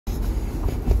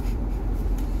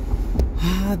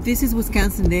This is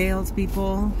Wisconsin Dells,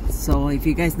 people. So if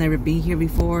you guys never been here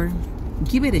before,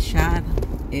 give it a shot.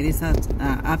 It is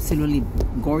absolutely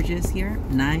gorgeous here,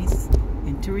 nice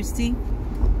and touristy.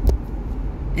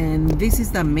 And this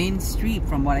is the main street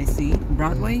from what I see,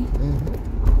 Broadway.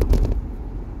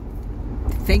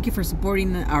 Thank you for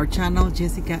supporting our channel,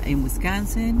 Jessica in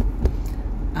Wisconsin.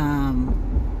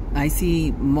 I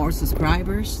see more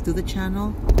subscribers to the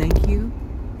channel. Thank you.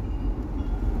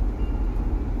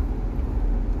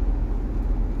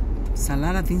 There's a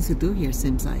lot of things to do here,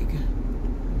 seems like.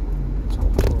 It's all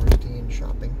touristy and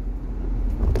shopping.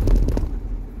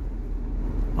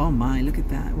 Oh my, look at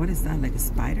that. What is that, like a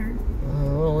spider?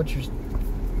 Oh, what's your...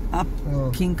 Up,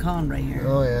 King Kong right here.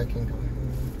 Oh yeah, King Kong.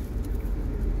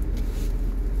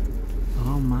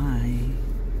 Oh my.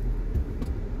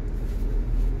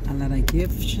 A lot of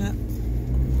gift shop.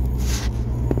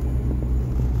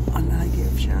 A lot of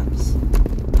gift shops.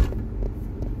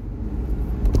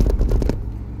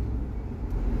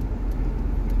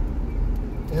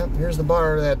 Yep, here's the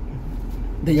bar that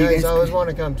you guys always want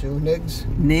to come to, Nig's.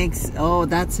 Nig's, oh,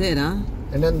 that's it, huh?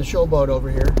 And then the showboat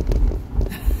over here.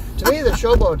 To me, the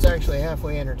showboat's actually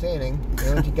halfway entertaining.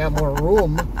 You know, if you got more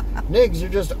room. Nig's,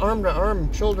 you're just arm to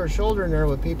arm, shoulder to shoulder in there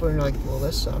with people, and you're like, well,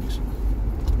 this sucks.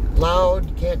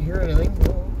 Loud, can't hear anything.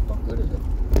 Well, what the fuck good is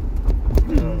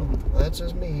it? Well, that's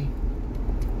just me.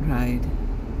 Right.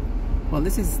 Well,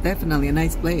 this is definitely a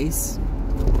nice place.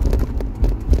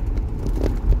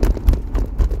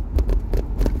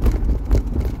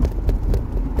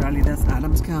 Probably that's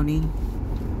Adams County.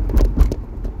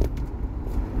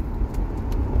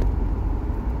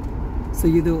 So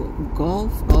you do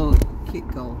golf? Oh, kid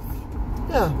golf.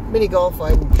 Yeah, mini golf,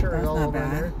 I'm sure, that's all not over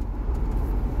bad. there.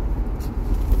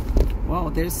 Wow,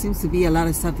 there seems to be a lot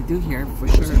of stuff to do here, for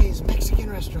sure. Jose's Mexican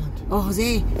restaurant. Oh,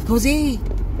 Jose!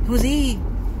 Jose!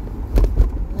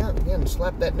 Yeah, again,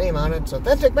 slap that name on it. It's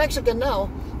authentic Mexican now.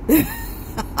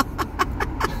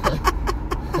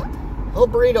 El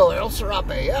Burrito, El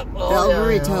Serape, yep. Oh, El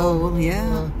Burrito,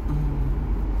 yeah.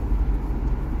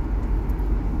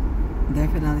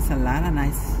 Definitely, it's a lot of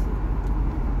nice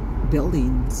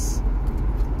buildings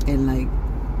and like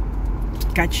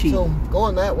catchy. So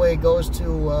going that way goes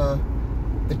to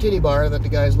the titty bar that the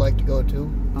guys like to go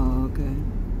to. Oh, okay.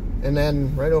 And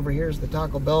then right over here is the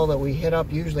Taco Bell that we hit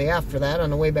up usually after that on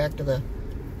the way back to the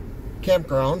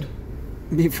campground.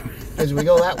 Because we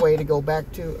go that way to go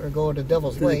back to, or go to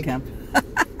Devil's Lake. Camp.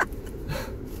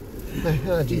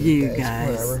 Oh, geez, you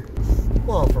guys. Whatever.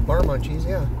 Well, for bar munchies,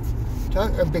 yeah.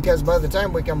 Because by the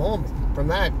time we come home from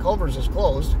that, Culver's is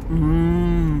closed.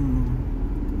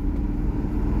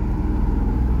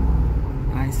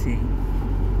 I see.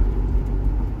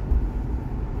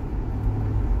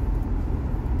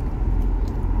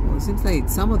 Well, it seems like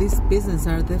some of these businesses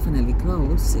are definitely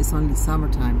closed. It's only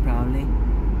summertime, probably.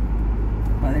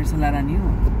 But there's a lot of new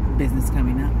business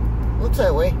coming up. Looks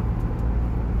that way.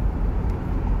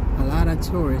 A lot of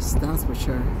tourists, that's for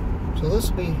sure. So this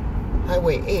will be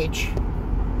Highway H.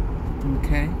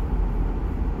 Okay.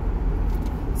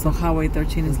 So Highway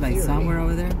 13 is like somewhere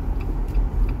over there?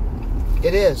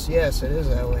 It is, yes, it is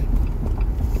that way.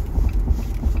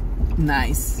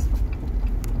 Nice.